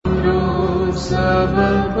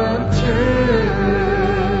सबल बच्चे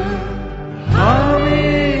हामी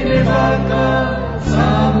नेपालका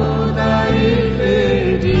सामुदायिक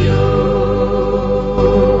रेडियो।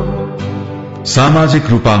 सामाजिक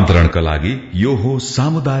रूपान्तरणका लागि यो हो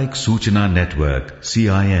सामुदायिक सूचना नेटवर्क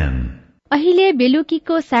CIN। अहिले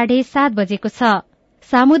बेलुकीको 7:30 बजेको छ।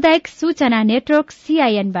 सामुदायिक सूचना नेटवर्क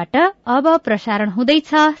CIN बाट अब प्रसारण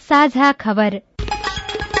हुँदैछ साझा खबर।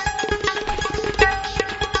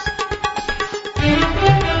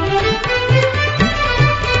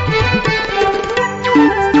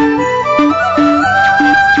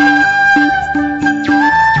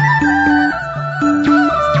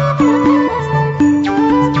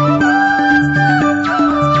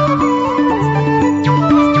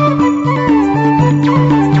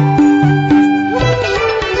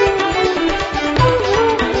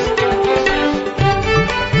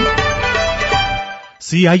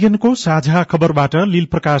 CIN को साझा खबरबाट लील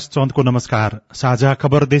प्रकाश चन्दको नमस्कार। साझा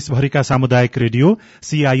खबर देशभरिका सामुदायिक रेडियो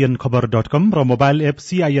CIN खबर.com र मोबाइल एप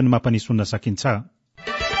CIN मा पनि सुन्न सकिन्छ।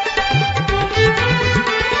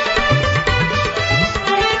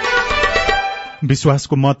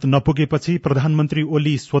 विश्वासको मत नपुगेपछि प्रधानमन्त्री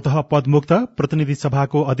ओली स्वतः पदमुक्त। प्रतिनिधि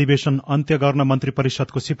सभाको अधिवेशन अन्त्य गर्न मन्त्री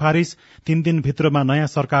परिषदको सिफारिश। 3 दिनभित्रमा नयाँ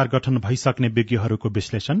सरकार गठन भइसक्ने विज्ञहरूको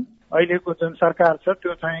विश्लेषण। अहिलेको जुन सरकार छ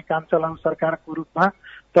त्यो चाहिँ काम चलाउ सरकारको रूपमा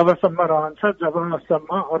तबसम्म रहन्छ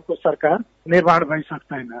जबसम्म अर्को सरकार निर्माण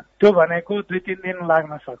भइसक्दैन। त्यो भनेको 2-3 दिन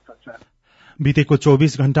लाग्न सक्छ। बितेको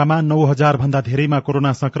 24 घण्टामा 9,000 भन्दा धेरैमा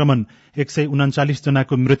कोरोना संक्रमण, 139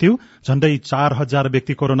 जनाको मृत्यु, झण्डै 4,000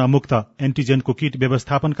 व्यक्ति कोरोना मुक्त। एन्टिजेनको किट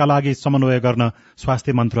व्यवस्थापनका लागि समन्वय गर्न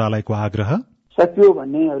स्वास्थ्य मन्त्रालयको आग्रह। सकियो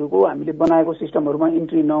भन्नेहरूको हामीले बनाएको सिस्टमहरूमा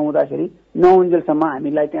इन्ट्री नहुँदाखेरि नहुन्जेलसम्म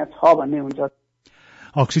हामीलाई त्यहाँ छ भन्ने हुन्छ।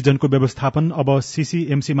 अक्सिजनको व्यवस्थापन अब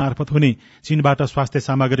CCMC मार्फत हुने। चीनबाट स्वास्थ्य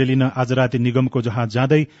सामग्री लिन आज राति निगमको जहाज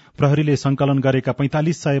जाँदै। प्रहरीले संकलन गरेका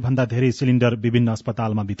 4500 भन्दा धेरै सिलिण्डर विभिन्न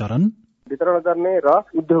अस्पतालमा वितरण गर्ने र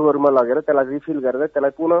उद्योगहरूमा लगेर त्यसलाई रिफिल गरेर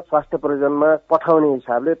त्यसलाई पुनः स्वास्थ्य प्रयोजनमा पठाउने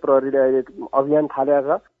हिसाबले प्रहरीले अहिले अभियान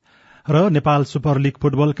थालेको छ। र नेपाल सुपर लीग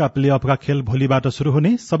फुटबलका प्लेअफका खेल भोलिबाट शुरू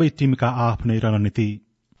हुने। सबै टिमका आफ्नै रणनीति।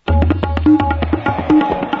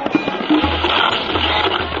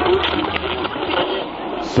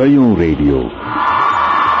 सयौं रेडियो,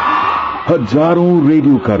 हजारौं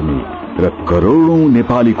रेडियो कर्मी र करोड़ौं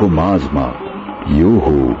नेपालीको माझमा यो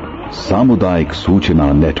हो सामुदायिक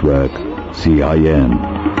सूचना नेटवर्क CIN।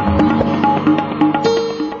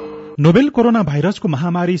 नोभेल कोरोना भाइरसको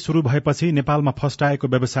महामारी शुरू भएपछि नेपालमा फस्टाएको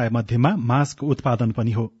व्यवसाय मध्येमा मास्क उत्पादन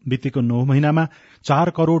पनि हो। बितेको 9 महिनामा 4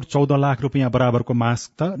 करोड़ 14 लाख रुपियाँ बराबरको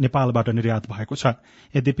मास्क त नेपालबाट निर्यात भएको छ।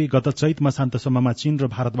 यद्यपि गत चैत मसान्तसम्ममा चीन र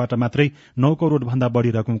भारतबाट मात्रै 9 करोड़ भन्दा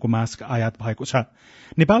बढ़ी रकमको मास्क आयात भएको छ।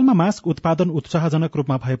 नेपालमा मास्क उत्पादन उत्साहजनक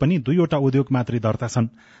रूपमा भए पनि 2वटा उद्योग मात्रै दर्ता छन्।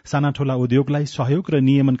 साना ठूला उद्योगलाई सहयोग र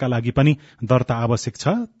नियमनका लागि पनि दर्ता आवश्यक छ।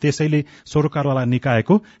 त्यसैले सरकारवाला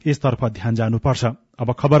निकायको यसतर्फ ध्यान जानुपर्छ।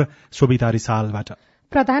 अब खबर शोभिता रिसालबाट।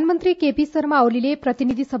 प्रधानमन्त्री केपी शर्मा ओलीले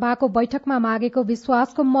प्रतिनिधि सभाको बैठकमा मागेको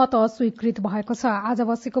विश्वासको मत अस्वीकृत भएको छ। आज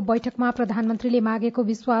बसेको बैठकमा प्रधानमन्त्रीले मागेको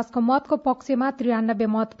विश्वासको मतको पक्षमा 93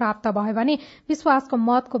 मत प्राप्त भयो भने विश्वासको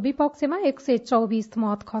मतको विपक्षमा 124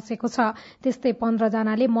 मत खसेको छ। त्यस्तै 15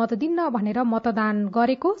 जनाले मत दिन्न भनेर मतदान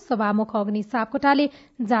गरेको सभामुख अग्नि सापकोटाले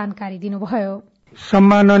जानकारी दिनुभयो।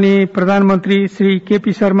 सम्माननीय प्रधानमन्त्री श्री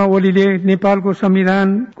केपी शर्मा ओलीले नेपालको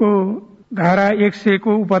संविधानको धारा 100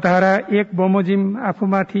 को उपधारा 1 बमोजिम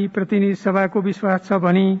आफूमाथि प्रतिनिधि सभाको विश्वास छ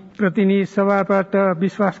भनी प्रतिनिधि सभाबाट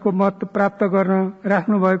विश्वासको मत प्राप्त गर्न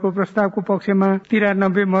राख्नु भएको प्रस्तावको पक्षमा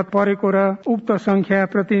 93 मत परेको र उक्त संख्या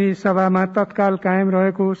प्रतिनिधि सभामा तत्काल कायम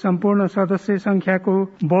रहेको सम्पूर्ण सदस्य संख्याको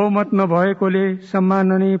बहुमत नभएकोले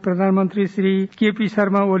सम्माननीय प्रधानमन्त्री श्री केपी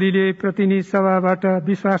शर्मा ओलीले प्रतिनिधि सभाबाट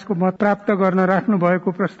विश्वासको मत प्राप्त गर्न राख्नु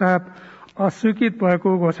भएको प्रस्ताव अस्वीकृत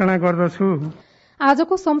भएको घोषणा गर्दछु।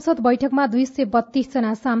 आजको संसद बैठकमा 232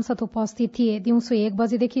 जना सांसद उपस्थित थिए। दिउँसो 1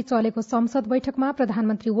 बजेदेखि चलेको संसद बैठकमा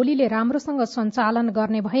प्रधानमन्त्री ओलीले राम्रोसँग सञ्चालन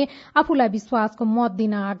गर्ने भए आफूलाई विश्वासको मत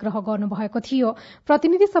दिन आग्रह गर्नुभएको थियो।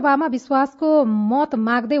 प्रतिनिधि सभामा विश्वासको मत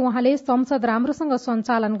माग्दै उहाँले संसद राम्रोसँग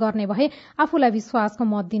सञ्चालन गर्ने भए आफूलाई विश्वासको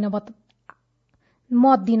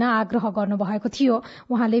मत दिन आग्रह गर्नुभएको थियो।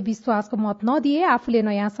 उहाँले विश्वासको मत नदिए आफूले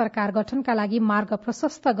नयाँ सरकार गठनका लागि मार्ग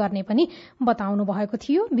प्रशस्त गर्ने पनि बताउनु भएको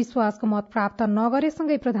थियो। विश्वासको मत प्राप्त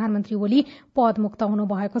नगरेसँगै प्रधानमन्त्री ओली पदमुक्त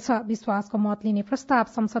हुनुभएको छ। विश्वासको मत लिने प्रस्ताव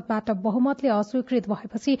संसदबाट बहुमतले अस्वीकृत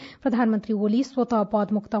भएपछि प्रधानमन्त्री ओली स्वतः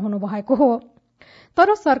पदमुक्त हुनुभएको हो।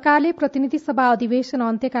 तर सरकारले प्रतिनिधि सभा अधिवेशन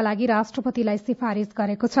अन्त्यका लागि राष्ट्रपतिलाई सिफारिश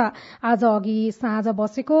गरेको छ। आज अघि साँझ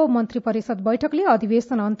बसेको मन्त्री परिषद बैठकले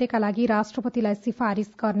अधिवेशन अन्त्यका लागि राष्ट्रपतिलाई सिफारिश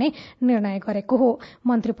गर्ने निर्णय गरेको हो।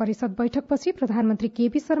 मन्त्री परिषद बैठकपछि प्रधानमन्त्री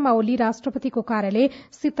केपी शर्मा ओली राष्ट्रपतिको कार्यालय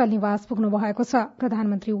शीतल निवास पुग्नु भएको छ।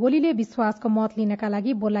 प्रधानमन्त्री ओलीले विश्वासको मत लिनका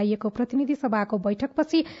लागि बोलाइएको प्रतिनिधि सभाको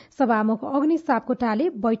बैठकपछि सभामुख अग्नि सापकोटाले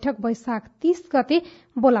बैठक वैशाख 30 गते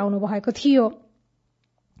बोलाउनु भएको थियो।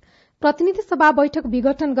 प्रतिनिधि सभा बैठक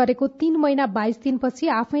विघटन गरेको 3 महिना 22 दिनपछि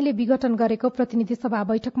आफैले विघटन गरेको प्रतिनिधि सभा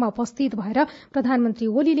बैठकमा उपस्थित भएर प्रधानमन्त्री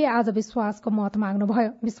ओलीले आज विश्वासको मत माग्नुभयो।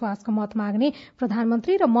 विश्वासको मत माग्ने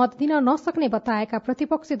प्रधानमन्त्री र मत दिन नसक्ने बताएका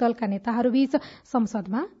प्रतिपक्षी दलका नेताहरूबीच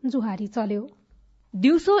संसदमा जुहारी चल्यो।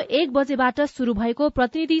 दिउँसो 1 बजेबाट शुरू भएको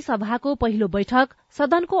प्रतिनिधि सभाको पहिलो बैठक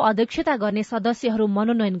सदनको अध्यक्षता गर्ने सदस्यहरू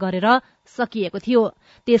मनोनयन गरेर सकिएको थियो।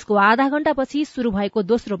 त्यसको आधा घण्टापछि शुरू भएको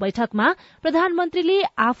दोस्रो बैठकमा प्रधानमन्त्रीले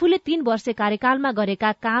आफूले 3 वर्ष कार्यकालमा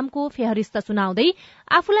गरेका कामको फेहरिस्त सुनाउँदै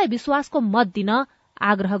आफूलाई विश्वासको मत दिन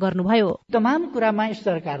आग्रह गर्नुभयो। तमाम कुरामा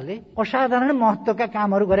सरकारले असाधारण महत्वका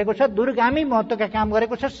कामहरू गरेको छ, दूरगामी महत्वका काम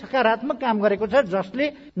गरेको छ, सकारात्मक काम गरेको छ, जसले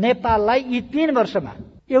नेपाललाई यी 3 वर्षमा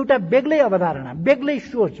एउटा बेग्लै अवधारणा, बेग्लै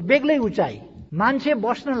सोच, बेग्लै उचाइ, मान्छे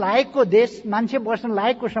बस्न लायकको देश, मान्छे बस्न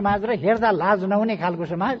लायकको समाज र हेर्दा लाज नहुने खालको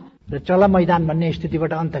समाज र चला मैदान भन्ने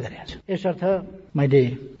स्थितिबाट अन्त गरेको छ। यसर्थ मैले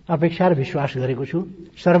अपेक्षा र विश्वास गरेको छु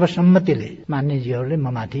सर्वसम्मतिले मान्यजीहरूले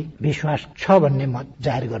ममाथि विश्वास छ भन्ने मत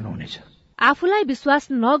जाहेर गर्नुहुनेछ। आफूलाई विश्वास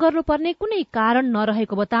नगर्नुपर्ने कुनै कारण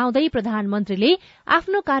नरहेको बताउँदै प्रधानमन्त्रीले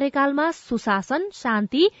आफ्नो कार्यकालमा सुशासन,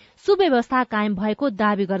 शान्ति, सुव्यवस्था कायम भएको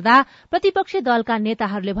दावी गर्दा प्रतिपक्षी दलका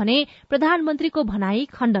नेताहरूले भने प्रधानमन्त्रीको भनाई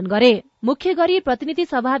खण्डन गरे। मुख्य गरी प्रतिनिधि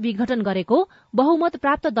सभा विघटन गरेको, बहुमत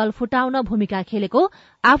प्राप्त दल फुटाउन भूमिका खेलेको,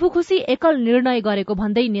 आफू खुशी एकल निर्णय गरेको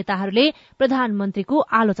भन्दै नेताहरूले प्रधानमन्त्रीको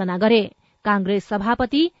आलोचना गरे। कांग्रेस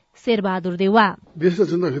सभापति शेरबहादुर देउवा देशका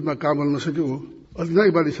जनताको हितमा काम गर्न नसकेको,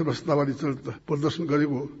 अधिनायकवादी सर्वसत्तावादी प्रदर्शन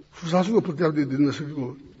गरेको, सुशासनको प्रत्याभूति दिन नसकेको,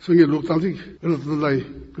 संघीय लोकतान्त्रिक गणतन्त्रलाई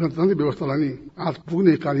गणतान्त्रिक व्यवस्थालाई नि आठ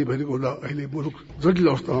पुग्ने कार्य भएको हुँदा अहिले मुलुक जटिल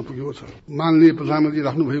अवस्थामा पुगेको छ। माननीय प्रधानमन्त्री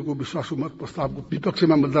राख्नु भएको विश्वासको मत प्रस्तावको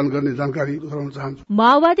विपक्षमा मतदान गर्ने जानकारी गराउन चाहन्छु।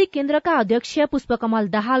 माओवादी केन्द्रका अध्यक्ष पुष्पकमल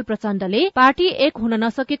दाहाल प्रचण्डले पार्टी एक हुन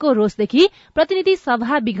नसकेको रोषदेखि प्रतिनिधि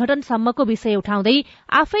सभा विघटनसम्मको विषय उठाउँदै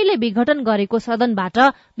आफैले विघटन गरेको सदनबाट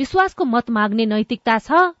विश्वासको मत माग्ने नैतिकता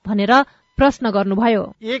छ भनेर प्रश्न गर्नुभयो।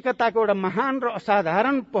 एकताको एउटा महान र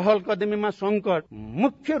असाधारण पहल कदमीमा संकट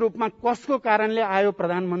मुख्य रूपमा कसको कारणले आयो?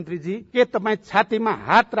 प्रधानमन्त्रीजी, के तपाईँ छातीमा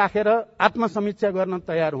हात राखेर आत्मसमीक्षा गर्न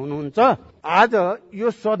तयार हुनुहुन्छ? आज यो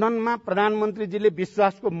सदनमा प्रधानमन्त्रीजीले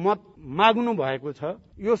विश्वासको मत माग्नु भएको छ।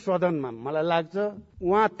 यो सदनमा मलाई लाग्छ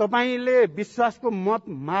उहाँ तपाईले विश्वासको मत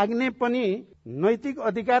माग्ने पनि नैतिक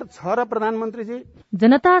अधिकार छ र प्रधानमन्त्रीजी।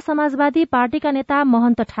 जनता समाजवादी पार्टीका नेता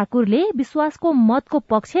महन्त ठाकुरले विश्वासको मतको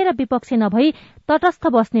पक्ष र विपक्ष नभई तटस्थ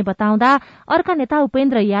बस्ने बताउँदा अर्का नेता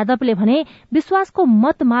उपेन्द्र यादवले भने विश्वासको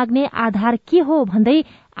मत माग्ने आधार के हो भन्दै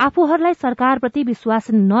आफूहरूलाई सरकारप्रति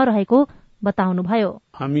विश्वास नरहेको बताउनुभयो।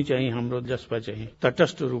 हामी चाहिँ हाम्रो जसपा चाहिँ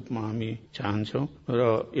तटस्थ रूपमा हामी चाहन्छौं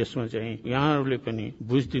र यसमा चाहिँ यहाँहरूले पनि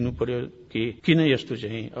बुझिदिनु पर्यो कि किन यस्तो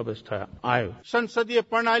चाहिँ अवस्था आयो। संसदीय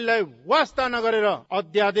प्रणालीलाई वास्ता नगरेर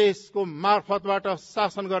अध्यादेशको मार्फतबाट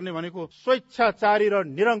शासन गर्ने भनेको स्वेच्छाचारी र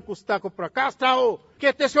निरङ्कुशताको प्रकाष्ठा हो।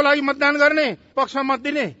 के त्यसको लागि मतदान गर्ने, पक्षमा मत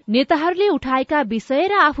दिने? नेताहरूले उठाएका विषय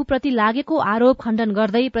र आफूप्रति लागेको आरोप खण्डन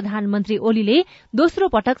गर्दै प्रधानमन्त्री ओलीले दोस्रो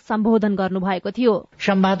पटक सम्बोधन गर्नुभएको थियो।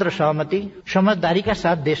 संवाद र सहमति, समझदारीका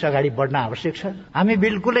साथ देश अगाडि बढ्न आवश्यक छ। हामी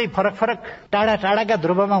बिल्कुलै फरक फरक टाढा टाढाका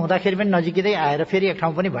ध्रुवमा हुँदाखेरि पनि नजिकै आएर फेरि एक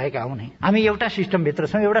ठाउँ पनि भएका हुने। हामी एउटा सिस्टमभित्र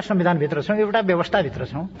छौं, एउटा संविधानभित्र छौं, एउटा व्यवस्थाभित्र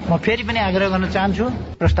छौं। म फेरि पनि आग्रह गर्न चाहन्छु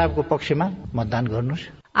प्रस्तावको पक्षमा मतदान गर्नुहोस्।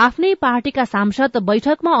 आफ्नै पार्टीका सांसद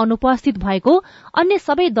बैठकमा अनुपस्थित भएको अन्य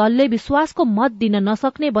सबै दलले विश्वासको मत दिन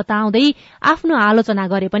नसक्ने बताउँदै आफ्नो आलोचना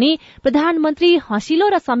गरे पनि प्रधानमन्त्री हँसिलो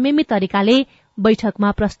र संयमित तरिकाले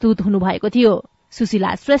बैठकमा प्रस्तुत हुनुभएको थियो।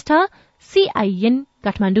 सुशीला श्रेष्ठ, सीआईएन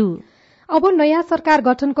काठमाडौँ। अब नयाँ सरकार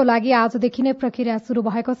गठनको लागि आजदेखि नै प्रक्रिया शुरू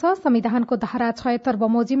भएको छ। संविधानको धारा 76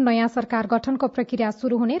 बमोजिम नयाँ सरकार गठनको प्रक्रिया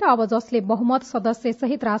शुरू हुने र अब जसले बहुमत सदस्य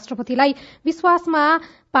सहित राष्ट्रपतिलाई विश्वासमा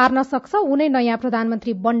पार्न सक्छ उनै नयाँ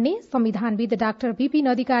प्रधानमन्त्री बन्ने संविधानविद डाक्टर बीपी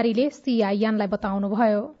अधिकारीले सीआईएनलाई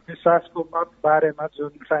बताउनुभयो। विश्वासको मत बारेमा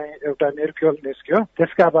जुन चाहिँ एउटा निर्क्युल निस्क्यो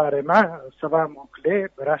त्यसका बारेमा सभामुखले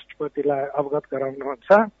राष्ट्रपतिलाई अवगत गराउनुहुन्छ।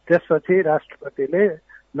 त्यसपछि राष्ट्रपतिले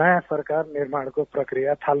नयाँ सरकार निर्माणको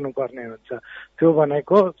प्रक्रिया थाल्नुपर्ने हुन्छ। त्यो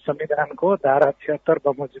भनेको संविधानको धारा 76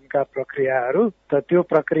 बमोजिमका प्रक्रियाहरू। त त्यो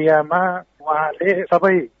प्रक्रियामा उहाँले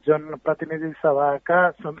सबै जुन प्रतिनिधि सभाका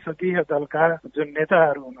संसदीय दलका जुन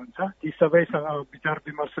नेताहरू हुनुहुन्छ ती सबैसँग विचार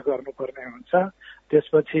विमर्श गर्नुपर्ने हुन्छ।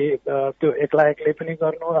 त्यसपछि त्यो एक्लै पनि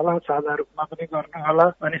गर्नु होला, साझा रूपमा पनि गर्नु होला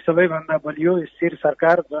अनि सबैभन्दा बलियो स्थिर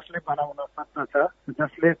सरकार जसले बनाउन सक्दछ,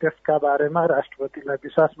 जसले त्यसका बारेमा राष्ट्रपतिलाई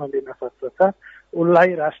विश्वासमा लिन सक्दछ,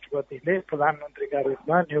 उसलाई राष्ट्रपतिले प्रधानमन्त्रीका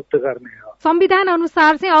रूपमा नियुक्त गर्ने हो। संविधान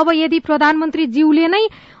अनुसार चाहिँ अब यदि प्रधानमन्त्री ज्यूले नै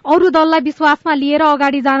अरू दललाई विश्वासमा लिएर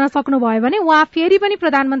अगाडि जान सक्नुभयो भने उहाँ फेरि पनि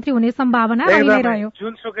प्रधानमन्त्री हुने सम्भावना रहिरह्यो।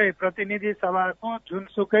 जुनसुकै प्रतिनिधि सभाको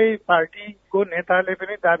जुनसुकै पार्टीको नेताले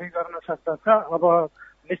पनि दाबी गर्न सक्दछ। अब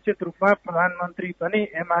निश्चित रूपमा प्रधानमन्त्री पनि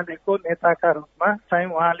एमालेको नेताका रूपमा चाहिँ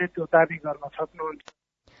उहाँले त्यो दाबी गर्न सक्नुहुन्छ।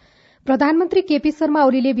 प्रधानमन्त्री केपी शर्मा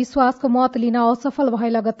ओलीले विश्वासको मत लिन असफल भए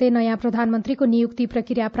लगत्तै नयाँ प्रधानमन्त्रीको नियुक्ति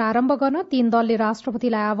प्रक्रिया प्रारम्भ गर्न 3 दलले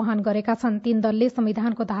राष्ट्रपतिलाई आह्वान गरेका छन्। 3 दलले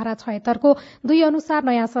संविधानको धारा 76 को 2 अनुसार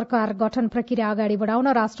नयाँ सरकार गठन प्रक्रिया अगाडि बढ़ाउन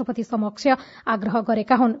राष्ट्रपति समक्ष आग्रह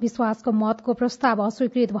गरेका हुन्। विश्वासको मतको प्रस्ताव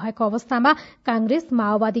अस्वीकृत भएको अवस्थामा कांग्रेस,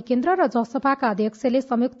 माओवादी केन्द्र र जसपाका अध्यक्षले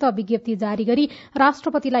संयुक्त विज्ञप्ति जारी गरी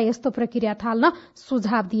राष्ट्रपतिलाई यस्तो प्रक्रिया थाल्न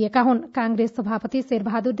सुझाव दिएका हुन्। कांग्रेस सभापति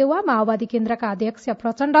शेरबहादुर देउवा, माओवादी केन्द्रका अध्यक्ष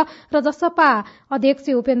प्रचण्ड र जसपा अध्यक्ष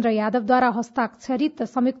उपेन्द्र यादवद्वारा हस्ताक्षरित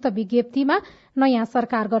संयुक्त विज्ञप्तिमा नयाँ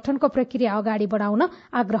सरकार गठनको प्रक्रिया अगाडि बढ़ाउन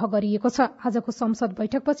आग्रह गरिएको छ। आजको संसद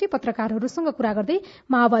बैठकपछि पत्रकारहरूसँग कुरा गर्दै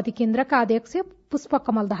माओवादी केन्द्रका अध्यक्ष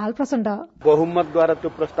पुष्पकमल दाहाल प्रचण्ड बहुमतद्वारा त्यो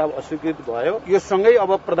प्रस्ताव अस्वीकृत भयो। यो सँगै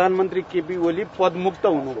अब प्रधानमन्त्री केपी ओली पदमुक्त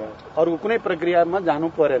हुनुभयो, अरू कुनै प्रक्रियामा जानु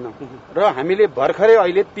परेन र हामीले भर्खरै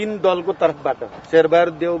अहिले 3 दलको तर्फबाट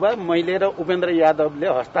शेरबहादुर देउवा, मैले र उपेन्द्र यादवले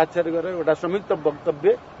हस्ताक्षर गरेर एउटा संयुक्त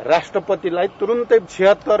वक्तव्य राष्ट्रपतिलाई तुरुन्तै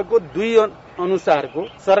 76 को 2 अनुसारको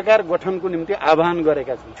सरकार गठनको निम्ति आह्वान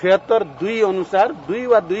गरेका छन्। 76(2) अनुसार 2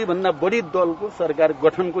 वा 2 भन्दा बढी दलको सरकार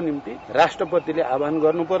गठनको निम्ति राष्ट्रपतिले आह्वान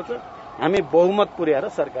गर्नुपर्छ। हामी बहुमत पुर्याएर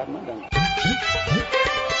सरकारमा जान्छौँ।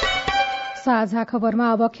 साझा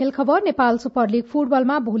खबरमा अब खेल खबर। नेपाल सुपर लीग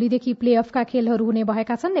फुटबलमा भोलिदेखि प्ले अफका खेलहरू हुने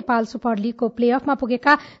भएका छन्। नेपाल सुपर लीगको प्ले अफमा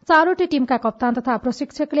पुगेका 4वटै टीमका कप्तान तथा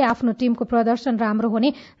प्रशिक्षकले आफ्नो टीमको प्रदर्शन राम्रो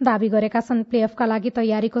हुने दावी गरेका छन्। प्ले अफका लागि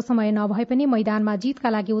तयारीको समय नभए पनि मैदानमा जितका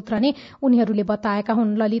लागि उत्रने उनीहरूले बताएका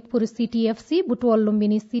हुन्। Lalitpur city FC, Butwal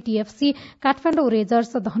Lumbini city FC, Kathmandu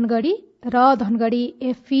Rayzrs Dhangadhi र धनगढ़ी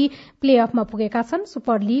एफसी प्ले अफमा पुगेका छन्।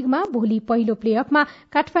 सुपर लीगमा भोलि पहिलो प्ले अफमा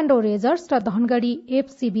काठमाडौँ रेजर्स र धनगढ़ी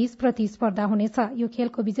एफसी बीच प्रतिस्पर्धा हुनेछ। यो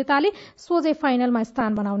खेलको विजेताले सोझै फाइनलमा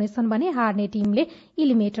स्थान बनाउनेछन् भने हार्ने टीमले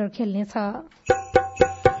इलिमिनेटर खेल्नेछ।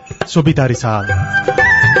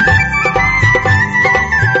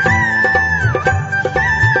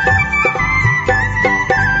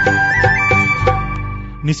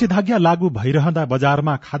 निषेधाज्ञा लागू भइरहँदा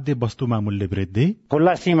बजारमा खाद्य वस्तुमा मूल्य वृद्धि,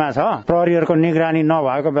 खुल्ला सीमा छ। प्रहरीहरूको निगरानी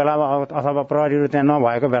नभएको बेलामा अथवा प्रहरीहरू त्यहाँ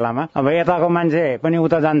नभएको बेलामा अब यताको मान्छे पनि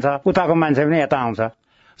उता जान्छ, उताको मान्छे पनि यता आउँछ।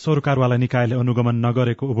 सरकारवाला निकायले अनुगमन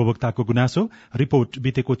नगरेको उपभोक्ताको गुनासो। रिपोर्ट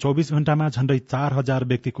बितेको 24 घण्टामा झण्डै 4000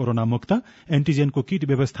 व्यक्ति कोरोना मुक्त। एन्टिजेनको किट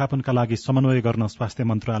व्यवस्थापनका लागि समन्वय गर्न स्वास्थ्य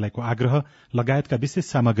मन्त्रालयको आग्रह लगायतका विशेष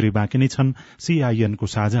सामग्री बाँकी नै छन्। सीआईएनको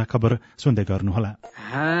साझा खबर सुन्दै गर्नुहोला।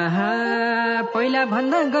 पहिला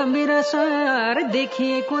भन्दा गम्भीर असर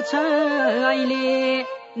देखिएको छ। अहिले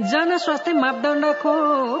जनस्वास्थ्य मापदण्डको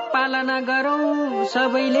पालना गरौं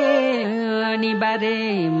सबैले।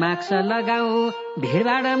 अनिवार्य मास्क लगाऊ,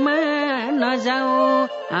 भिडभाडमा नजाऊ,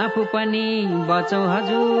 आफू पनि बचाऊ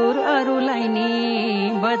हजुर, अरूलाई नि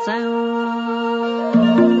बचाऊ।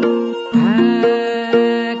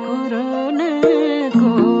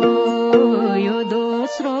 कोरोनाको यो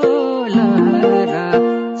दोस्रो लहर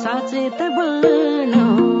सचेत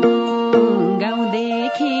बनाऊ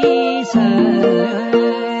गाउँदेखि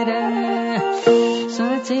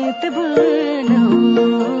सचेत बनाऊ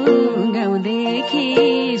गाउँदेखि।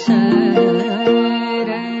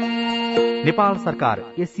 नेपाल सरकार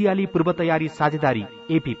एसियाली पूर्व तयारी साझेदारी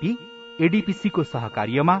एपीपी एडीपीसी को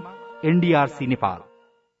सहकार्यमा एनडीआरसी नेपाल।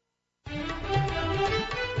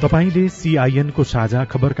 तपाईले सीआईएनको साझा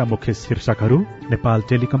खबरका मुख्य शीर्षकहरू नेपाल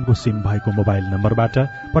टेलिकमको सिम भएको मोबाइल नम्बरबाट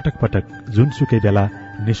पटक पटक जुनसुकै बेला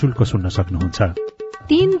निशुल्क सुन्न सक्नुहुन्छ।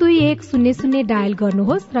 32100 डायल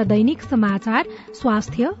गर्नुहोस् र दैनिक समाचार,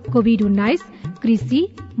 स्वास्थ्य, कोभिड-19, कृषि,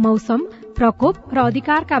 मौसम, प्रकोप र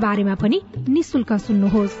अधिकारका बारेमा पनि निशुल्क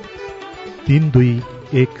सुन्नुहोस्।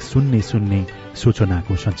 32100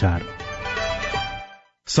 सूचनाको संचार।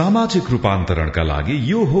 सामाजिक रूपान्तरणका लागि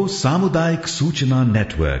यो हो सामुदायिक सूचना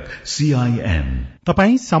नेटवर्क सीआईएन।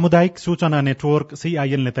 तपाई सामुदायिक सूचना नेटवर्क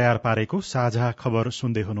सीआईएनले तयार पारेको साझा खबर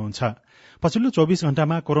सुन्दै हुनुहुन्छ। पछिल्लो 24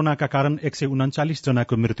 घण्टामा कोरोनाका कारण 139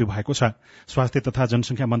 जनाको मृत्यु भएको छ। स्वास्थ्य तथा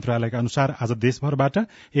जनसंख्या मन्त्रालयका अनुसार आज देशभरबाट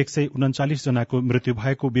 139 जनाको मृत्यु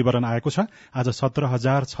भएको विवरण आएको छ। आज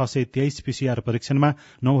 17,623 पीसीआर परीक्षणमा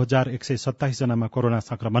 9,127 जनामा कोरोना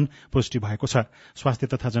संक्रमण पुष्टि भएको छ। स्वास्थ्य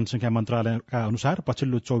तथा जनसंख्या मन्त्रालयका अनुसार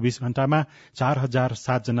पछिल्लो 24 घण्टामा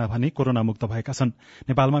 4,007 जना भने कोरोना मुक्त भएका छन्।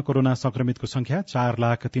 नेपालमा कोरोना संक्रमितको संख्या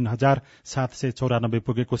 4,03,794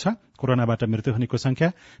 पुगेको छ। कोरोनाबाट मृत्यु हुनेको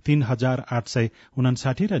संख्या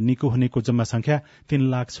 3,859 र निको हुनेको जम्मा संख्या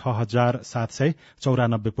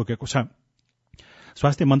 3,06,794 पुगेको छ।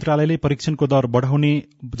 स्वास्थ्य मन्त्रालयले परीक्षणको दर बढ़ाउने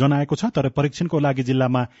जनाएको छ, तर परीक्षणको लागि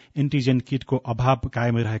जिल्लामा एन्टिजेन किटको अभाव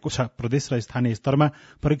कायमै रहेको छ। प्रदेश र स्थानीय स्तरमा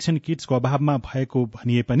परीक्षण किट्सको अभावमा भएको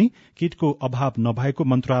भनिए पनि किटको अभाव नभएको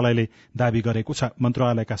मन्त्रालयले दावी गरेको छ।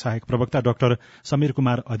 मन्त्रालयका सहायक प्रवक्ता डाक्टर समीर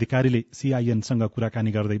कुमार अधिकारीले सीआईएनसँग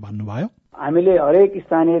कुराकानी गर्दै भन्नुभयो, हामीले हरेक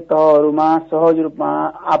स्थानीय तहहरूमा सहज रूपमा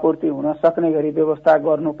आपूर्ति हुन सक्ने गरी व्यवस्था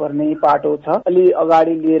गर्नुपर्ने पाटो छ। अलि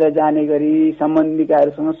अगाडि लिएर जाने गरी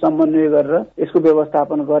सम्बन्धितहरूसँग समन्वय गरेर यसको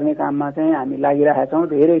व्यवस्थापन गर्ने काममा चाहिँ हामी लागिरहेका छौँ।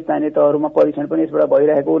 धेरै स्थानीय तहहरूमा परीक्षण पनि यसबाट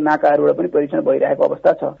भइरहेको, नाकाहरूबाट पनि परीक्षण भइरहेको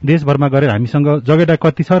अवस्था छ। देशभरमा गरेर हामीसँग जगेडा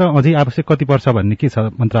कति छ र अझै आवश्यक कति पर्छ भन्ने के छ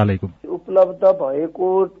मन्त्रालयको? उपलब्ध भएको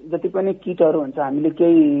जति पनि किटहरू हुन्छ, हामीले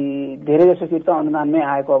केही धेरै जसो किट त अनुदानमै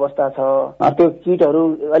आएको अवस्था छ। त्यो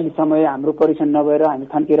किटहरू अलि समय हाम्रो परीक्षण नभएर हामी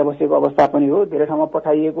थन्किएर बसेको अवस्था पनि हो। धेरै ठाउँमा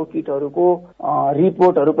पठाइएको किटहरूको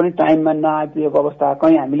रिपोर्टहरू पनि टाइममा नआइपुगेको अवस्था,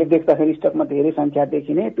 कहीँ हामीले देख्दाखेरि स्टकमा धेरै संख्या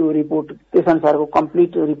देखिने, त्यो रिपोर्ट त्यस अनुसारको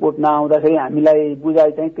कम्प्लिट रिपोर्ट नआउँदाखेरि हामीलाई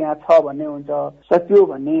बुझाइ चाहिँ त्यहाँ छ भन्ने हुन्छ, सकियो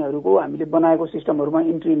भन्नेहरूको हामीले बनाएको सिस्टमहरूमा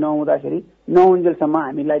इन्ट्री नहुँदाखेरि नहुन्जेलसम्म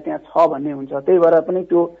हामीलाई त्यहाँ छ भन्ने हुन्छ। त्यही भएर पनि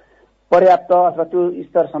त्यो पर्याप्त अथवा त्यो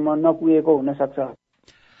स्तरसम्म नपुगेको हुन सक्छ।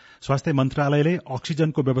 स्वास्थ्य मन्त्रालयले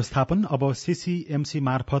अक्सिजनको व्यवस्थापन अब सीसीएमसी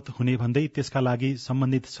मार्फत हुने भन्दै त्यसका लागि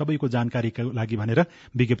सम्बन्धित सबैको जानकारीका लागि भनेर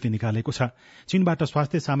विज्ञप्ति निकालेको छ। चीनबाट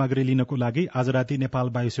स्वास्थ्य सामग्री लिनको लागि आज राति नेपाल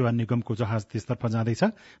वायुसेवा निगमको जहाज त्यसतर्फ जाँदैछ।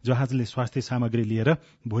 जहाजले स्वास्थ्य सामग्री लिएर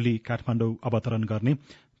भोलि काठमाडौँ अवतरण गर्ने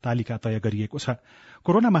तालिका तय गरिएको छ।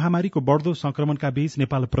 कोरोना महामारीको बढ़दो संक्रमणका बीच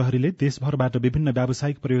नेपाल प्रहरीले देशभरबाट विभिन्न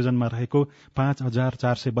व्यावसायिक प्रयोजनमा रहेको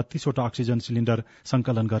 5,432 वटा अक्सिजन सिलिण्डर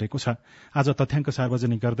संकलन गरेको छ। आज तथ्याङ्क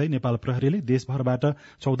सार्वजनिक गर्दै नेपाल प्रहरीले देशभरबाट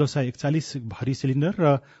 1,441 भरी सिलिण्डर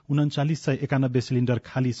र 3,991 सिलिण्डर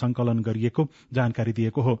खाली संकलन गरिएको जानकारी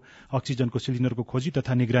दिएको हो। अक्सिजनको सिलिण्डरको खोजी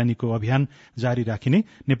तथा निगरानीको अभियान जारी राखिने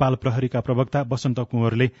नेपाल प्रहरीका प्रवक्ता वसन्त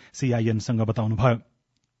कुँवरले सीआईएनसँग बताउनुभयो।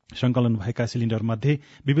 संकलन भएका सिलिण्डर मध्ये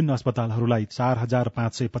विभिन्न अस्पतालहरूलाई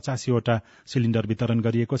 4,585 वटा सिलिण्डर वितरण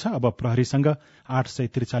गरिएको छ। अब प्रहरीसँग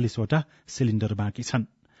 843 वटा सिलिण्डर बाँकी छन्।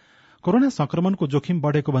 कोरोना संक्रमणको जोखिम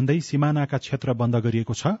बढ़ेको भन्दै सीमानाका क्षेत्र बन्द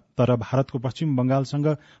गरिएको छ, तर भारतको पश्चिम बंगालसँग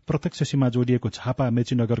प्रत्यक्ष सीमा जोडिएको झापा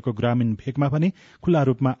मेचीनगरको ग्रामीण भेगमा भने खुल्ला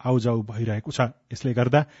रूपमा आउजाउ भइरहेको छ। यसले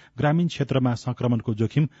गर्दा ग्रामीण क्षेत्रमा संक्रमणको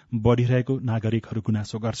जोखिम बढ़िरहेको नागरिकहरू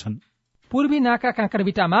गुनासो गर्छन्। पूर्वी नाका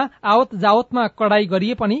काँकरबिटामा आवत जावतमा कडाई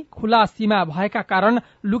गरिए पनि खुला सीमा भएका कारण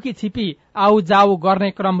लुकी छिपी आउ जाउ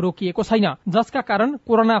गर्ने क्रम रोकिएको छैन, जसका कारण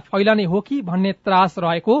कोरोना फैलने हो कि भन्ने त्रास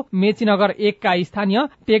रहेको मेचीनगर 1 का स्थानीय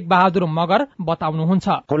टेक बहादुर मगर बताउनुहुन्छ।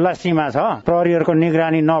 खुल्ला सीमा छ, प्रहरीहरूको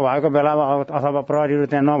निगरानी नभएको बेलामा अथवा प्रहरीहरू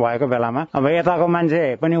त्यहाँ नभएको बेलामा अब यताको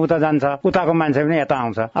मान्छे पनि उता जान्छ, उताको मान्छे पनि यता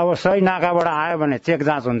आउँछ। अब सही नाकाबाट आयो भने चेक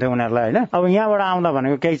जाँच हुन्थ्यो उनीहरूलाई, होइन? अब यहाँबाट आउँदा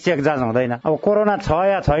भनेको केही चेक जाँच हुँदैन। अब कोरोना छ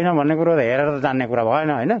या छैन भन्ने कुरो हेरेर जान्ने कुरा भएन,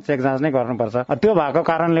 होइन? चेक जाँच नै गर्नुपर्छ। त्यो भएको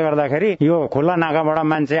कारणले गर्दाखेरि यो खुल्ला नाकाबाट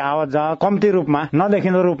मान्छे आवत जावत कम्ती रूपमा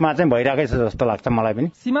नदेखिँदो रूपमा चाहिँ भइरहेकै छ जस्तो लाग्छ मलाई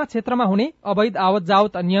पनि। सीमा क्षेत्रमा हुने अवैध आवत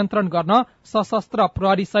जावत नियन्त्रण गर्न सशस्त्र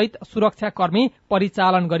प्रहरी सहित सुरक्षाकर्मी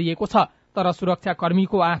परिचालन गरिएको छ, तर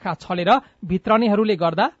सुरक्षाकर्मीको आँखा छलेर भित्रनेहरूले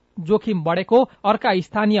गर्दा जोखिम बढ़ेको अर्का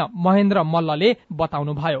स्थानीय महेन्द्र मल्लले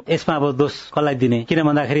बताउनुभयो। यसमा अब दोष कसलाई दिने? किन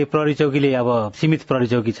भन्दाखेरि प्रहरी चौकीले अब सीमित प्रहरी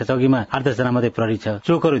चौकी छ, चौकीमा 8-10 जना मात्रै प्रहरी छ,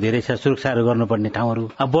 चोकहरू धेरै छ, सुरक्षाहरू गर्नुपर्ने ठाउँहरू।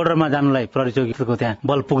 अब बोर्डरमा जानुलाई प्रहरी चौकीको त्यहाँ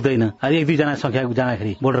बल पुग्दैन, 1-2 जना संख्या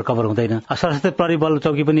जाँदाखेरि बोर्डर कभर हुँदैन। सशस्त्र प्रहरी बल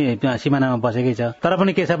चौकी पनि सिमानामा बसेकै छ, तर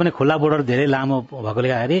पनि के छ भने खुल्ला बोर्डर धेरै लामो भएकोले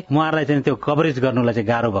गर्दाखेरि उहाँहरूलाई चाहिँ त्यो कभरेज गर्नुलाई चाहिँ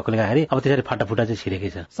गाह्रो भएकोले गर्दाखेरि अब त्यसरी फाटाफुटा चाहिँ छिरेकै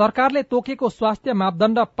छ। सरकारले तोकेको स्वास्थ्य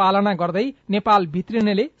मापदण्ड पालना गर्दै नेपाल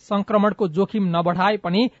भित्रिनेले संक्रमणको जोखिम नबढाए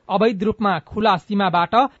पनि अवैध रूपमा खुला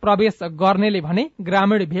सीमाबाट प्रवेश गर्नेले भने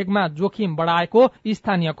ग्रामीण भेगमा जोखिम बढाएको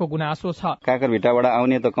स्थानीयको गुनासो छ। काँकरभिट्टाबाट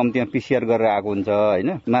आउने त कम्तीमा पीसीआर गरेर आएको हुन्छ, होइन?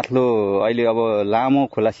 माथिल्लो अहिले अब लामो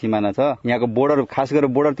खुला सिमाना छ, यहाँको बोर्डर खास गरेर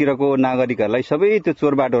बोर्डरतिरको नागरिकहरूलाई सबै त्यो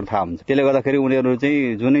चोर बाटोहरू थाहा हुन्छ। त्यसले गर्दाखेरि उनीहरू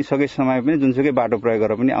चाहिँ जुनै सके समय पनि जुनसुकै बाटो प्रयोग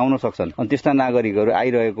गरेर पनि आउन सक्छन्। अनि त्यस्ता नागरिकहरू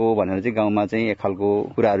आइरहेको भनेर चाहिँ गाउँमा चाहिँ एक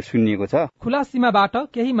खालको कुराहरू सुनिएको छ। खुला सीमाबाट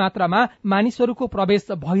केही मात्रामा मानिसहरूको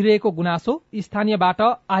प्रवेश भइ भइरहेको गुनासो स्थानीयबाट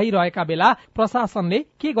आइरहेका बेला प्रशासनले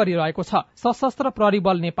के गरिरहेको छ? सशस्त्र प्रहरी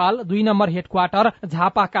बल नेपाल 2 नम्बर हेडक्वार्टर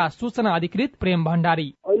झापाका सूचना अधिकृत प्रेम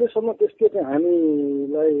भण्डारी। अहिलेसम्म त्यस्तो चाहिँ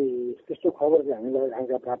हामीलाई त्यस्तो खबर चाहिँ हामीलाई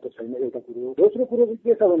आएका प्राप्त छैन, एउटा कुरो। दोस्रो कुरो चाहिँ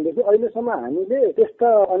के छ भनेदेखि अहिलेसम्म हामीले त्यस्ता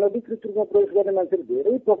अनधिकृत रूपमा प्रवेश गर्ने मान्छेहरू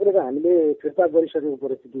धेरै पक्रेर हामीले फिर्ता गरिसकेको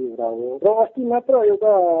परिस्थिति एउटा हो। र अस्ति मात्र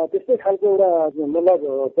एउटा त्यस्तै खालको एउटा मतलब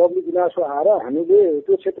पब्लिक गुनासो आएर हामीले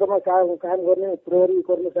त्यो क्षेत्रमा काम गर्ने प्रहरी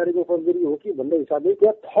कर्मचारीको कमजोरी हो कि भन्ने हिसाबले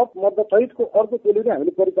त्यहाँ थप मद्दत सहितको अर्को टोली नै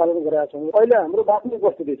हामीले परिचालन गरेका छौँ। अहिले हाम्रो वास्तविक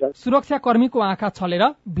परिस्थिति छ। सुरक्षा कर्मीको आँखा छलेर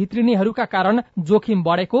भित्रिनेहरूका कारण जोखिम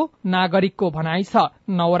बढेको नागरिकको भनाइ छ।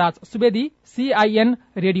 नवराज सुवेदी, CIN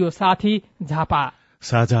रेडियो साथी, झापा।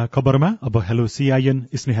 साझा खबरमा अब हेलो CIN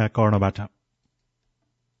स्नेहा कर्णबाट।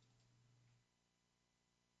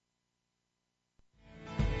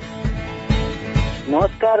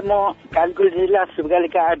 नमस्कार, म कानपुर जिल्ला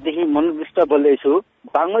शिवगालीका 8 देखि मनोज विष्ट बोल्दैछु।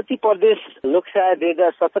 बागमती प्रदेश लोकसेवा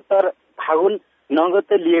 2077 फागुन 9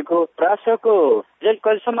 गते लिएको प्रयासको रिजल्ट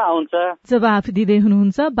कहिलेसम्म आउँछ? जवाफ दिँदै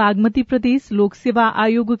हुनुहुन्छ बागमती प्रदेश लोकसेवा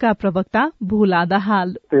आयोगका प्रवक्ता भोला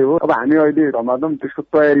दाहाल। त्यही हो, अब हामी अहिले धमाधम त्यसको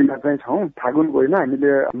तयारीमा चाहिँ छौँ। फागुनको होइन,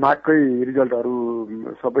 हामीले माघकै रिजल्टहरू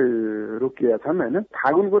सबै रोकिएका छन् होइन।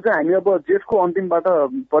 फागुनको चाहिँ हामी अब जेठको अन्तिमबाट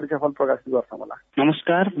परीक्षाफल प्रकाशित गर्छौँ होला।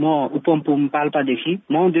 नमस्कार, म उपम पाल्पादेखि।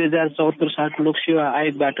 म 2074 सालको लोकसेवा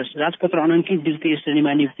आयोगबाट राजपत्र अनङ्कित द्वितीय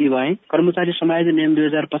श्रेणीमा नियुक्ति भए। कर्मचारी समायोजन नियम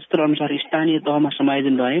 2075 अनुसार स्थानीय तहमा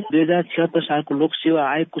समायोजन भए। 2076 सालको लोकसेवा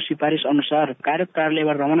आयोगको सिफारिस अनुसार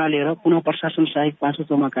कार्यालयबाट रमना लिएर पुनः प्रशासन सहायक 5औं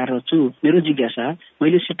तहमा कार्यरत छु। मेरो जिज्ञासा,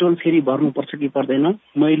 मैले सिटोल फेरि भर्नुपर्छ कि पर्दैन?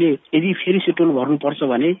 मैले यदि फेरि सिटोल भर्नुपर्छ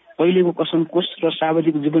भने पहिलेको कसम कोष र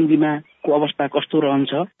सावधिक जीवन बीमाको अवस्था कस्तो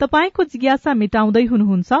रहन्छ? तपाईको जिज्ञासा मेटाउँदै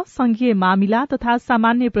हुनुहुन्छ संघीय मामिला तथा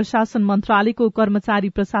सामान्य प्रशासन मन्त्रालयको कर्मचारी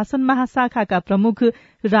प्रशासन महाशाखाका प्रमुख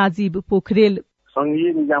राजीव पोखरेल।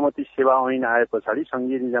 संघीय निजामती सेवा ऐन आए पछाडि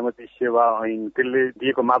संघीय निजामती सेवा ऐन त्यसले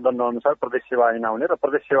दिएको मापदण्ड अनुसार प्रदेश सेवा ऐन आउने र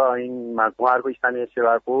प्रदेश सेवा ऐनमा उहाँहरूको स्थानीय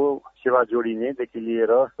सेवाको सेवा जोडिनेदेखि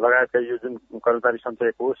लिएर लगायतका यो जुन कर्मचारी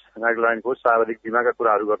सञ्चय कोष, नागरिक कोष, सार्वजनिक बीमाका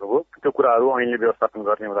कुराहरू गर्नुभयो, त्यो कुराहरू ऐनले व्यवस्थापन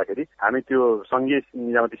गर्ने हुँदाखेरि हामी त्यो संघीय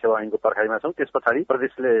निजामती सेवा ऐनको पर्खाइमा छौँ। त्यस पछाडि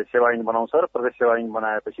प्रदेशले सेवा ऐन बनाउँछ र प्रदेश सेवा ऐन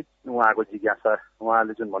बनाएपछि उहाँको जिज्ञासा,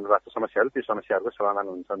 उहाँले जुन भन्नुभएको समस्याहरू, त्यो समस्याहरूको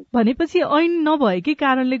समाधान हुन्छन्। भनेपछि ऐन नभएकै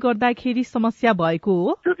कारणले गर्दाखेरि समस्या भएको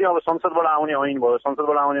हो? त्यो चाहिँ अब संसदबाट आउने ऐन भयो।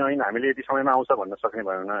 संसदबाट आउने ऐन हामीले यति समयमा आउँछ भन्न सक्ने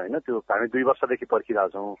भएन होइन। त्यो हामी 2 वर्षदेखि पर्खिरहेको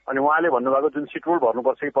छौँ। अनि उहाँले भन्नुभएको जुन सिटरोल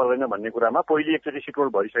भर्नुपर्छ कि पर्दैन भन्ने कुरामा पहिले एकचोटि सिटरोल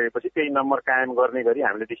भरिसकेपछि त्यही नम्बर कायम गर्ने गरी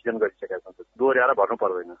हामीले डिसिजन गरिसकेका छौँ। दोहोर्याएर भर्नु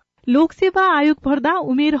पर्दैन। लोकसेवा आयोग भर्दा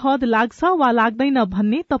उमेर हद लाग्छ वा लाग्दैन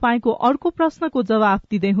भन्ने तपाईको अर्को प्रश्नको जवाफ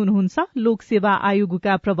दिँदै हुनुहुन्छ लोकसेवा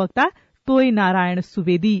आयोगका प्रवक्ता तोय नारायण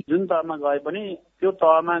सुवेदी। जुन तहमा गए पनि त्यो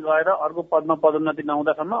तहमा गएर अर्को पदमा पदोन्नति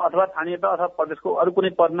नहुँदासम्म अथवा स्थानीय तह अथवा प्रदेशको अरू कुनै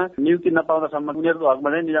पदमा नियुक्ति नपाउँदासम्म उनीहरूको हकमा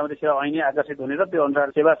चाहिँ निजामती सेवा ऐन आकर्षित हुने र त्यो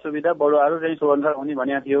अनुसार सेवा सुविधा बढुवाहरू चाहिँ सो अनुसार हुने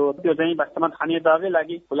भनेको थियो। त्यो चाहिँ वास्तवमा स्थानीय तहकै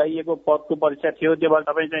लागि खुलाइएको पदको परीक्षा थियो। त्यसबाट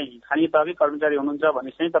तपाईँ चाहिँ स्थानीय तहकै कर्मचारी हुनुहुन्छ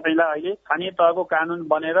भने चाहिँ तपाईँलाई अहिले स्थानीय तहको कानून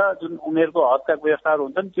बनेर जुन उमेरको हदका व्यवस्थाहरू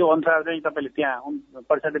हुन्छन् त्यो अनुसार चाहिँ तपाईँले त्यहाँ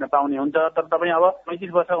परीक्षा दिन पाउने हुन्छ। तर तपाईँ अब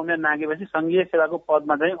 35 वर्ष उमेर नागेपछि संघीय सेवाको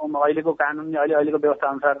पदमा चाहिँ अहिलेको कानूनले अहिलेको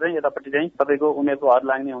व्यवस्था अनुसार चाहिँ यतापट्टि चाहिँ तपाईँको हद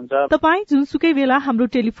लाग्ने हुन्छ। तपाईँ जुनसुकै बेला हाम्रो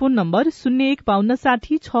टेलिफोन नम्बर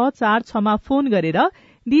 0152606466 मा फोन गरेर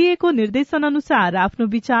दिएको निर्देशन अनुसार आफ्नो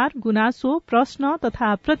विचार, गुनासो, प्रश्न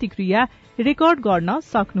तथा प्रतिक्रिया रेकर्ड गर्न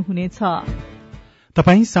सक्नुहुनेछ।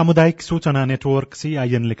 तपाई सामुदायिक सूचना नेटवर्क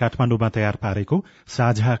CIN ले काठमाडौँमा तयार पारेको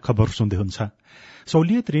साझा खबर सुन्दै हुन्छ।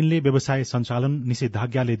 सहुलियत ऋणले व्यवसाय सञ्चालन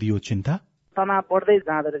निषेधाज्ञाले दियो चिन्ता। तनाव बढ्दै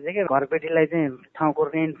जाँदो रहेछ क्या। घरपेटीलाई चाहिँ ठाउँको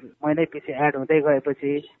रेन्ट महिनै पछि एड हुँदै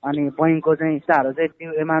गएपछि अनि बैंकको चाहिँ पैसाहरू चाहिँ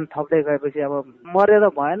त्यो एमाउन्ट थप्दै गएपछि अब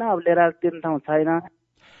मरेर भएन, अब लिएर तिर्ने ठाउँ छैन।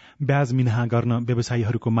 ब्याज मिनाहा गर्न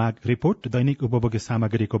व्यवसायीहरूको माग रिपोर्ट। दैनिक उपभोग्य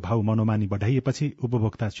सामग्रीको भाव मनोमानी बढाइएपछि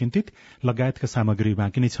उपभोक्ता चिन्तित, लगायतका सामग्री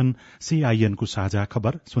बाँकी नै छन्। CIN को साझा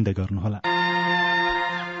खबर सुन्दै गर्नुहोला।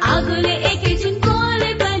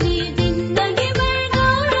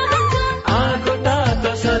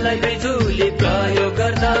 प्रयोग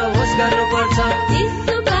गर्दा होस् गर्नुपर्छ,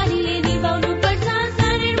 बारीले निभाउनु पर्छ,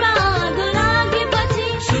 शरीरमा आगो लागेपछि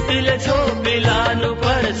सुतीले छोपी लानु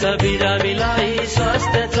पर्छ, बिरामीलाई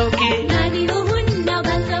स्वास्थ्य चौकी नानी हुन्न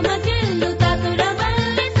भान्सामा चिल्लो तातो र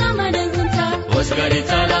बलले समाधान हुन्छ। होस् गरी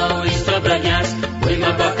चलाऊ स्टोभ र ग्यास,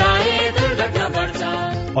 भुइँमा पकाए दुर्घटना बढ्छ।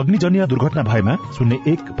 अग्निजन्य दुर्घटना भएमा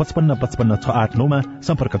 01 55 55 689 मा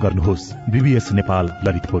सम्पर्क गर्नुहोस्। BBS नेपाल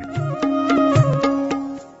ललितपुर।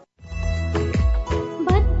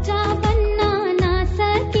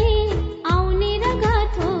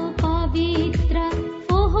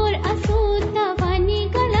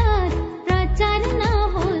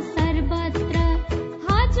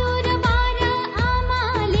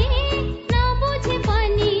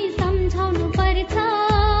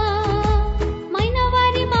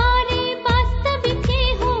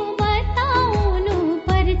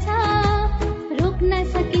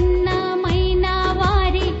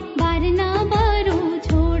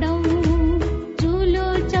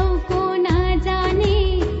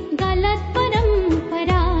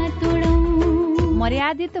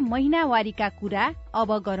 महिनावारीका कुरा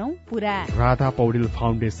अब गरौं पूरा। राधा पौडेल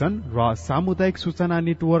फाउन्डेशन र सामुदायिक सूचना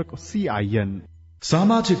नेटवर्क CIN।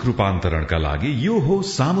 सामाजिक रूपान्तरणका लागि यो हो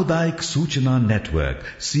सामुदायिक सूचना नेटवर्क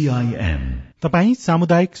CIN। तपाई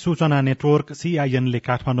सामुदायिक सूचना नेटवर्क CIN ले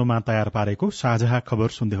काठमाडौँमा तयार पारेको साझा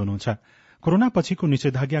खबर सुन्दै हुनुहुन्छ। कोरोना पछिको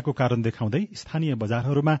निषेधाज्ञाको कारण देखाउँदै स्थानीय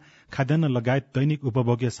बजारहरूमा खाद्यान्न लगायत दैनिक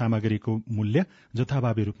उपभोग्य सामग्रीको मूल्य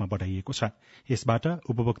जथाभावी रूपमा बढ़ाइएको छ। यसबाट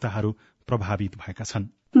उपभोक्ताहरू प्रभावित भएका छन्।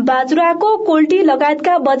 बाजुराको कोल्टी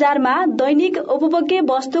लगायतका बजारमा दैनिक उपभोग्य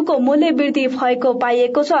वस्तुको मूल्य वृद्धि भएको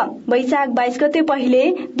पाइएको छ। वैशाख 22 गते पहिले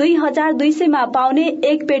 2200 मा पाउने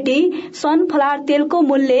एक पेटी सनफ्लावर तेलको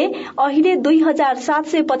मूल्य अहिले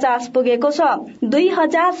 2750 पुगेको छ।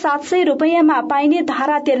 2700 रुपैयाँमा पाइने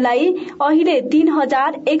धारा तेललाई अहिले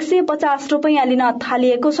 3150 रुपैयाँ लिन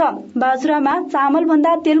थालिएको छ। बाजुरामा चामल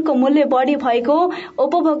भन्दा तेलको मूल्य बढ़ी भएको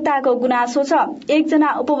उपभोक्ताको गुनासो छ।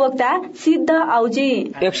 एकजना उपभोक्ता सिद्ध आउजी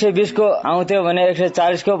 120 को आउँथ्यो भने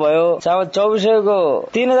 140 को भयो। चामल 2400 को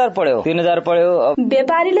 3000 पढ्यो।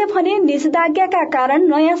 व्यापारीले भने निषेधाज्ञाका कारण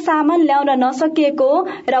नयाँ सामान ल्याउन नसकिएको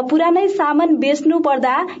र पुरानै सामान बेच्नु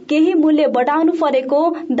पर्दा केही मूल्य बढाउनु परेको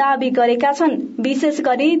दावी गरेका छन्। विशेष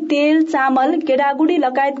गरी तेल, चामल, गेडागुडी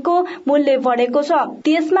लगायतको मूल्य बढ़ेको छ।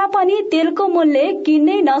 त्यसमा पनि तेलको मूल्य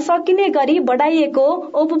किन्नै नसकिने गरी बढाइएको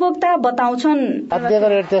उपभोक्ता बताउँछन्। खाद्यको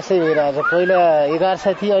रेट त्यसै भइरहेछ। पहिला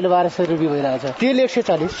 1100 थियो, अहिले 1200 रुपियाँ भइरहेछ। तेल 140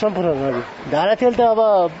 सम्पूर्ण धारा तेल त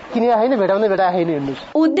अब किनेर हैन भेटाएको हैन।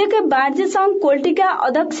 उद्योग वाणिज्य संघ कोल्टीका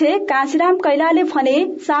अध्यक्ष काशीराम कैलाले भने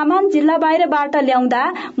सामान जिल्ला बाहिरबाट ल्याउँदा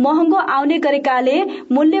महँगो आउने गरेकाले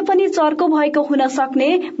मूल्य पनि चर्को भएको हुन सक्ने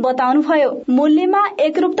बताउनुभयो। मूल्यमा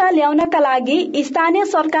एकरूपता ल्याउनका लागि स्थानीय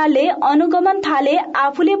सरकारले अनुगमन थाले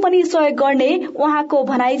आफूले पनि सहयोग गर्ने उहाँको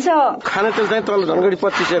भनाइ छ। खाना तेल चाहिँ तल धनगढी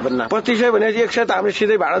 2500 भन्ना 2500 भने 100 त हामीले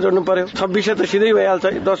सिधै भाडा जोड्नु पर्यो। 2600 त सिधै भइहाल्छ।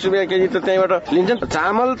 10 रुपैयाँ केजी त त्यहीबाट लिन्छन्।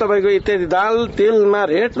 चामल तपाईको इत्यादि दाल तेलमा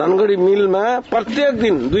रेट धनगढी मिलमा प्रत्येक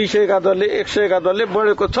दिन 200 का दरले 100 का दरले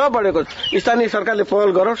बढेको छ। स्थानीय सरकारले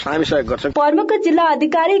पहल गरोस्, हामी सहयोग गर्छौं। प्रमुख जिल्ला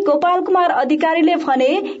अधिकारी गोपाल कुमार अधिकारीले भने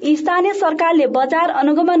स्थानीय सरकारले बजार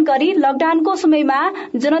अनुगमन गरी लकडाउनको समयमा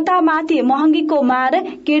जनतामाथि महँगीको मार,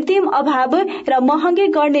 कृत्रिम अभाव र महँगी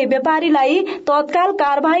गर्ने व्यापारीलाई तत्काल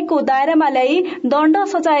कारबाहीको दायरामा ल्याई दण्ड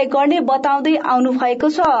सजाय गर्ने बताउँदै आउनु भएको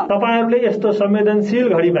छ। तपाईहरुले यस्तो संवेदनशील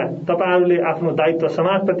घडीमा तपाईहरुले आफ्नो दायित्व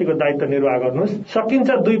समाजप्रतिको दायित्व निर्वाह गर्नुस्। सकिन्छ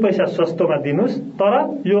 2 पैसा सस्तोमा दिनुस्, तर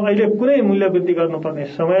यो अहिले कुनै मूल्य वृद्धि गर्नुपर्ने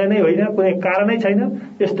समय नै होइन, कुनै कारणै छैन।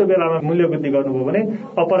 यस्तो बेलामा मूल्य वृद्धि गर्नुभयो भने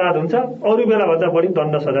अपराध हुन्छ। अरू बेला भन्दा बढी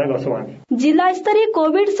दण्ड सजाय गर्छौं हामी। जिल्ला स्तरीय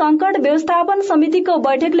कोभिड संकट व्यवस्थापन समितिको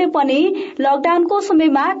बैठकले पनि लकडाउनको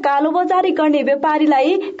समयमा कालोबजारी गर्ने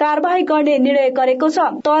व्यापारीलाई कारबाही गर्ने निर्णय गरेको छ।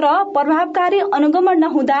 तर प्रभावकारी अनुगमन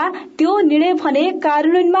नहुँदा त्यो निर्णय भने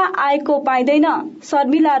कार्यान्वयनमा आएको पाइँदैन।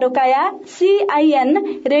 शर्मिला रोकाया, CIN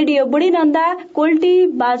रेडियो बुढीनन्दा, कोल्टी,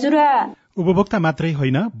 बाजुरा। उपभोक्ता मात्रै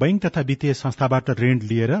होइन, बैंक तथा वित्तीय संस्थाबाट ऋण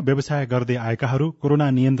लिएर व्यवसाय गर्दै आएकाहरू कोरोना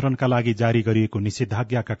नियन्त्रणका लागि जारी गरिएको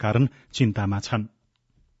निषेधाज्ञाका कारण चिन्तामा छन्।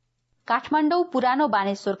 काठमाडौँ पुरानो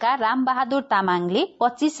बानेश्वरका रामबहादुर तामाङले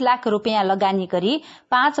 25 लाख रुपियाँ लगानी गरी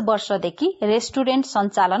 5 वर्षदेखि रेस्टुरेन्ट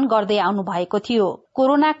सञ्चालन गर्दै आउनु भएको थियो।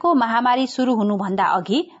 कोरोनाको महामारी शुरू हुनुभन्दा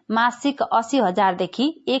अघि मासिक 80,000 देखि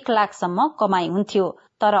 1 लाखसम्म कमाई हुन्थ्यो,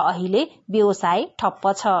 तर अहिले व्यवसाय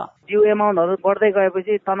ठप्प छ। त्यो एमाउन्टहरू बढ्दै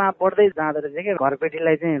गएपछि तनाव बढ्दै जाँदो रहेछ के।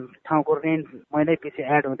 घरपेटीलाई चाहिँ ठाउँको रेन्ट महिनै पछि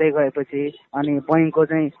एड हुँदै गएपछि अनि बैंकको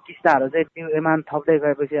चाहिँ किस्ताहरू चाहिँ त्यो एमाउन्ट थप्दै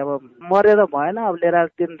गएपछि अब मर्यो त भएन। अब लिएर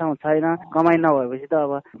तिर्ने ठाउँ छैन, कमाई नभएपछि त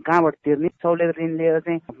अब कहाँबाट तिर्ने। सबले ऋण लिएर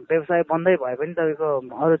चाहिँ व्यवसाय बन्दै भए पनि तपाईँको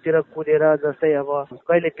अरूतिर कुदेर, जस्तै अब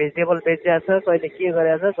कहिले भेजिटेबल बेचिरहेछ, कहिले के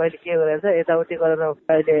गरेछ, यताउति गरेर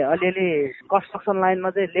अहिले अलिअलि कन्स्ट्रक्सन लाइनमा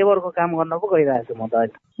चाहिँ लेबरको काम गर्न पो गइरहेको छु म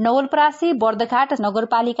त। नवलपरासी बर्दघाट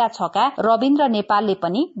नगरपालिका 6 का रविन्द्र नेपालले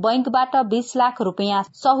पनि बैंकबाट 20 लाख रुपियाँ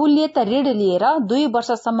सहुलियत ऋण लिएर 2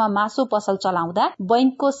 वर्षसम्म मासु पसल चलाउँदा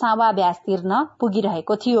बैंकको सावा ब्याज तिर्न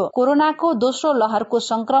पुगिरहेको थियो। कोरोनाको दोस्रो लहरको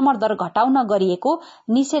संक्रमण दर घटाउन गरिएको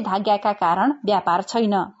निषेधाज्ञाका कारण व्यापार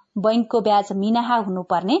छैन। बैंकको ब्याज मिनाहा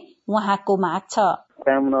हुनुपर्ने उहाँको माग छ।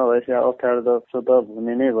 काम नभएपछि अप्ठ्यारो त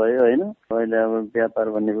हुने नै भयो होइन। अहिले अब व्यापार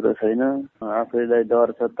भन्ने कुरो छैन। आफैलाई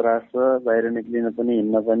डर छ, त्रास छ, बाहिर निक्लिन पनि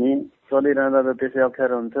हिँड्न पनि। चलिरहँदा त त्यसै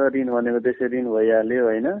अप्ठ्यारो हुन्छ। ऋण भनेको त्यसै ऋण भइहाल्यो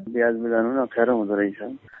होइन। ब्याज मिलाउनु पनि अप्ठ्यारो हुँदो रहेछ।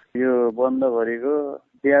 यो बन्द गरेको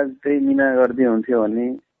ब्याज चाहिँ मिना गर्दै हुन्थ्यो भन्ने।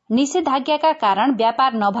 निषेधाज्ञाका कारण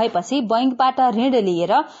व्यापार नभएपछि बैंकबाट ऋण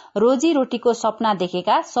लिएर रोजीरोटीको सपना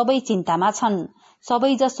देखेका सबै चिन्तामा छन्।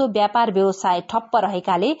 सबैजसो व्यापार व्यवसाय ठप्प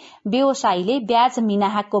रहेकाले व्यवसायीले ब्याज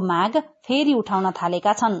मिनाहाको माग फेरि उठाउन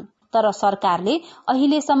थालेका छन्। तर सरकारले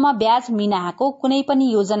अहिलेसम्म ब्याज मिनाहाको कुनै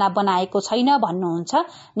पनि योजना बनाएको छैन भन्नुहुन्छ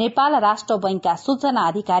नेपाल राष्ट्र बैंकका सूचना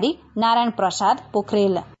अधिकारी नारायण प्रसाद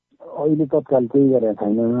पोखरेल। अहिले तत्काल केही गरेका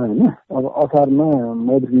छैन होइन। अब असारमा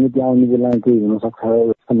मौद्रिक नीति आउने बेला केही हुन सक्छ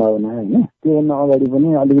सम्भावना होइन। त्योभन्दा अगाडि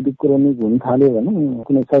पनि अलिकति क्रोनिक हुन थाल्यो भने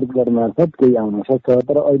कुनै सर्कुलर मार्फत केही आउन सक्छ,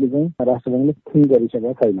 तर अहिले चाहिँ राष्ट्र बैंकले ठीक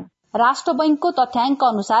गरिसकेका छैन। राष्ट्र बैंकको तथ्याङ्क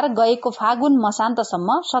अनुसार गएको फागुन मसान्तसम्म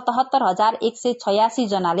 77,186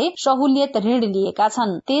 जनाले सहुलियत ऋण लिएका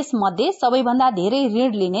छन्। त्यसमध्ये सबैभन्दा धेरै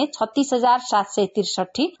ऋण लिने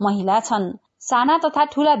 36,763 महिला छन्। साना तथा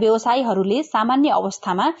ठूला व्यवसायीहरूले सामान्य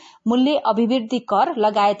अवस्थामा मूल्य अभिवृद्धि कर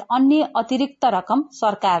लगायत अन्य अतिरिक्त रकम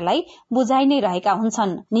सरकारलाई बुझाइ नै रहेका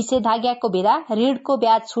हुन्छन्। निषेधाज्ञाको बेला ऋणको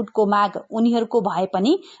ब्याज छुटको माग उनीहरूको भए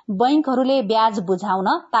पनि बैंकहरूले ब्याज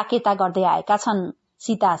बुझाउन ताकेता गर्दै आएका छन्।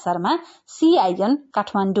 सीता शर्मा, सीआईएन,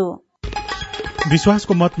 काठमाडौँ।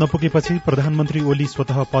 विश्वासको मत नपुगेपछि प्रधानमन्त्री ओली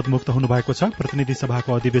स्वतः पदमुक्त हुनुभएको छ। प्रतिनिधि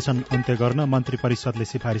सभाको अधिवेशन अन्त्य गर्न मन्त्री परिषदले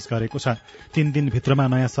सिफारिश गरेको छ। 3 दिनभित्रमा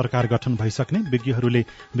नयाँ सरकार गठन भइसक्ने विज्ञहरूले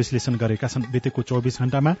विश्लेषण गरेका छन्। बितेको 24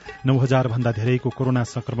 घण्टामा 9,000 भन्दा धेरैको कोरोना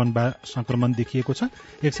संक्रमण देखिएको छ।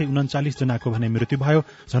 139 जनाको भने मृत्यु भयो।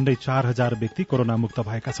 झण्डै 4,000 व्यक्ति कोरोना मुक्त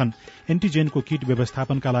भएका छन्। एन्टिजेनको किट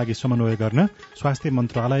व्यवस्थापनका लागि समन्वय गर्न स्वास्थ्य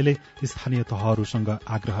मन्त्रालयले स्थानीय तहहरूसँग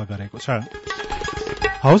आग्रह गरेको छ।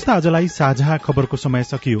 हवस् त आजलाई साझा खबरको समय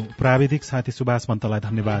सकियो। प्राविधिक साथी सुभाष पन्तलाई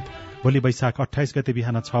धन्यवाद। भोलि वैशाख 28 गते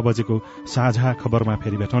बिहान 6 बजेको साझा खबरमा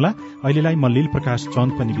फेरि भेटौँला। अहिलेलाई म लील प्रकाश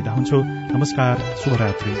चन्द पनि बिदा हुन्छु। नमस्कार,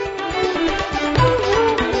 शुभरात्रि।